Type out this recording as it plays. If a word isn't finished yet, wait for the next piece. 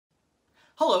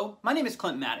Hello, my name is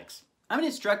Clint Maddox. I'm an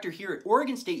instructor here at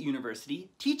Oregon State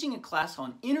University teaching a class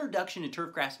on Introduction to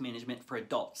Turfgrass Management for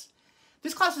Adults.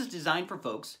 This class is designed for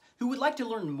folks who would like to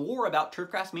learn more about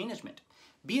turfgrass management,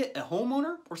 be it a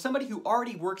homeowner or somebody who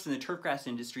already works in the turfgrass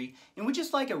industry and would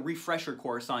just like a refresher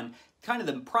course on kind of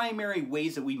the primary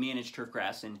ways that we manage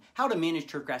turfgrass and how to manage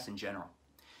turfgrass in general.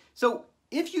 So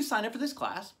if you sign up for this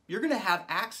class, you're going to have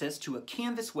access to a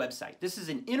Canvas website. This is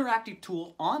an interactive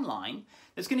tool online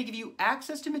that's going to give you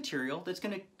access to material that's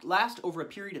going to last over a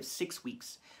period of 6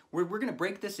 weeks, where we're going to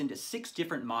break this into 6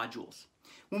 different modules.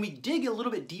 When we dig a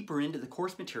little bit deeper into the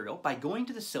course material by going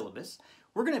to the syllabus,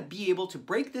 we're going to be able to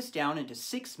break this down into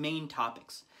 6 main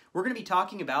topics. We're going to be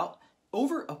talking about,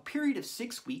 over a period of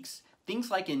 6 weeks,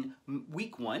 things like in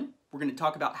week 1, we're going to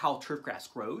talk about how turfgrass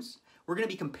grows. We're going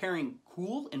to be comparing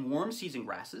cool and warm season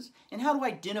grasses and how to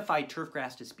identify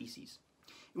turfgrass to species.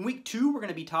 In week 2, we're going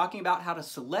to be talking about how to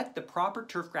select the proper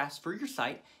turfgrass for your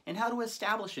site and how to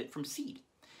establish it from seed.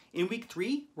 In week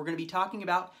 3, we're going to be talking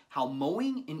about how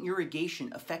mowing and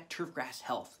irrigation affect turfgrass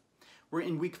health.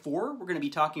 In week 4, we're going to be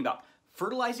talking about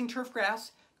fertilizing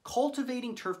turfgrass,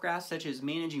 cultivating turfgrass such as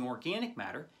managing organic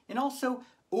matter, and also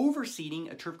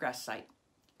overseeding a turfgrass site.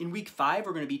 In week 5,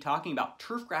 we're going to be talking about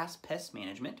turfgrass pest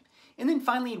management. And then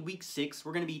finally in week 6,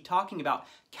 we're going to be talking about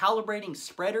calibrating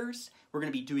spreaders, we're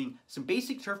going to be doing some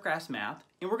basic turfgrass math,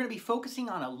 and we're going to be focusing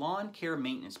on a lawn care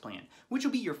maintenance plan, which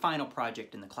will be your final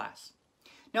project in the class.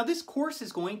 Now this course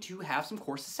is going to have some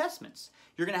course assessments.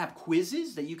 You're going to have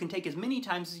quizzes that you can take as many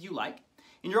times as you like,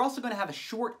 and you're also going to have a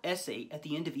short essay at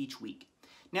the end of each week.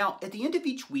 Now at the end of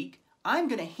each week, I'm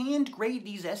going to hand grade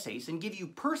these essays and give you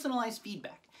personalized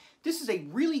feedback. This is a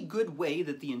really good way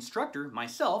that the instructor,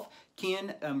 myself,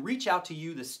 can reach out to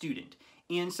you, the student.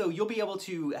 And so you'll be able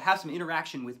to have some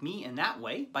interaction with me in that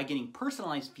way by getting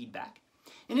personalized feedback.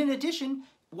 And in addition,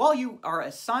 while you are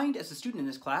assigned as a student in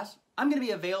this class, I'm going to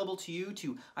be available to you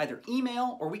to either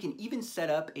email or we can even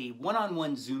set up a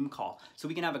one-on-one Zoom call so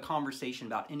we can have a conversation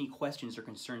about any questions or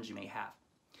concerns you may have.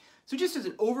 So just as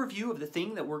an overview of the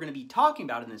thing that we're going to be talking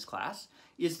about in this class,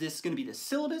 is this going to be the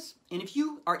syllabus, and if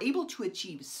you are able to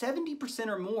achieve 70%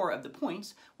 or more of the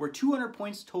points, where 200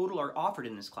 points total are offered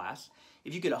in this class,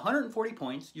 if you get 140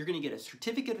 points, you're going to get a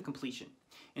certificate of completion.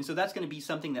 And so that's going to be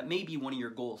something that may be one of your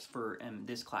goals for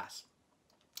this class.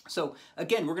 So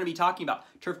again, we're going to be talking about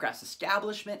turfgrass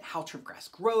establishment, how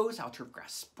turfgrass grows, how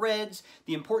turfgrass spreads,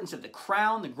 the importance of the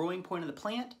crown, the growing point of the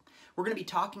plant. We're going to be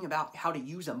talking about how to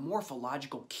use a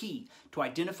morphological key to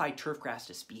identify turfgrass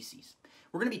to species.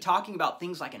 We're going to be talking about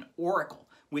things like an auricle,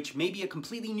 which may be a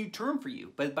completely new term for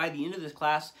you, but by the end of this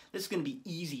class, this is going to be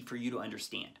easy for you to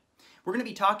understand. We're going to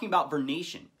be talking about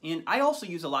vernation, and I also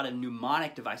use a lot of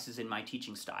mnemonic devices in my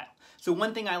teaching style. So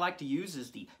one thing I like to use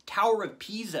is the Tower of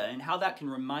Pisa and how that can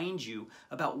remind you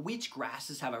about which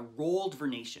grasses have a rolled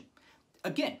vernation.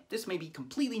 Again, this may be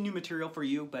completely new material for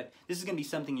you, but this is going to be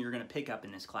something you're going to pick up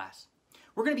in this class.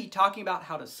 We're going to be talking about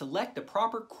how to select the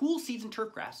proper cool season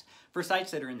turfgrass for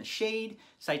sites that are in the shade,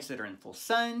 sites that are in full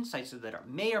sun, sites that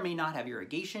may or may not have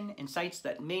irrigation, and sites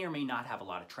that may or may not have a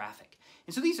lot of traffic.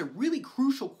 And so these are really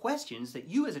crucial questions that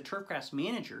you as a turfgrass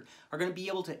manager are going to be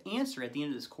able to answer at the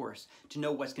end of this course to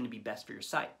know what's going to be best for your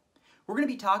site. We're going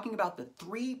to be talking about the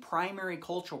 3 primary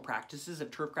cultural practices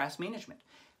of turfgrass management,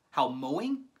 how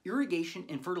mowing, irrigation,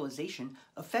 and fertilization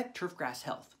affect turfgrass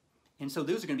health. And so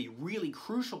those are going to be really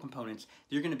crucial components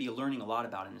that you're going to be learning a lot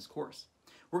about in this course.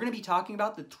 We're going to be talking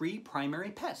about the 3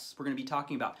 primary pests. We're going to be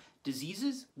talking about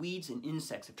diseases, weeds, and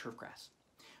insects of turfgrass.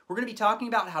 We're going to be talking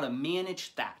about how to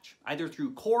manage thatch, either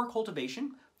through core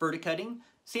cultivation, verticutting,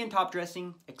 sand top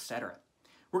dressing, etc.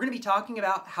 We're going to be talking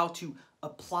about how to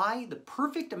apply the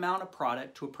perfect amount of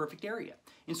product to a perfect area.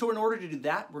 And so in order to do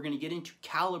that, we're going to get into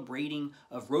calibrating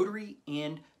of rotary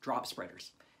and drop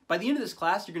spreaders. By the end of this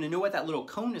class, you're going to know what that little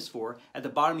cone is for at the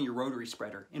bottom of your rotary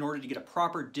spreader in order to get a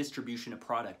proper distribution of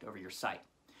product over your site.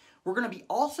 We're going to be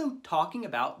also talking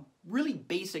about really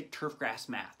basic turfgrass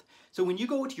math. So when you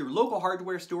go to your local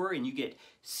hardware store and you get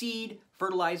seed,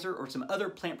 fertilizer, or some other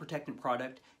plant protectant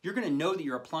product, you're going to know that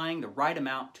you're applying the right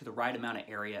amount to the right amount of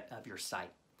area of your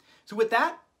site. So with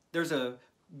that, there's a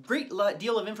great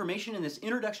deal of information in this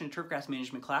Introduction to Turfgrass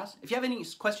Management class. If you have any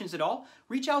questions at all,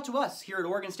 reach out to us here at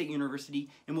Oregon State University,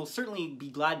 and we'll certainly be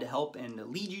glad to help and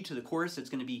lead you to the course that's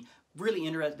going to be really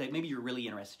interesting, that maybe you're really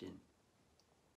interested in.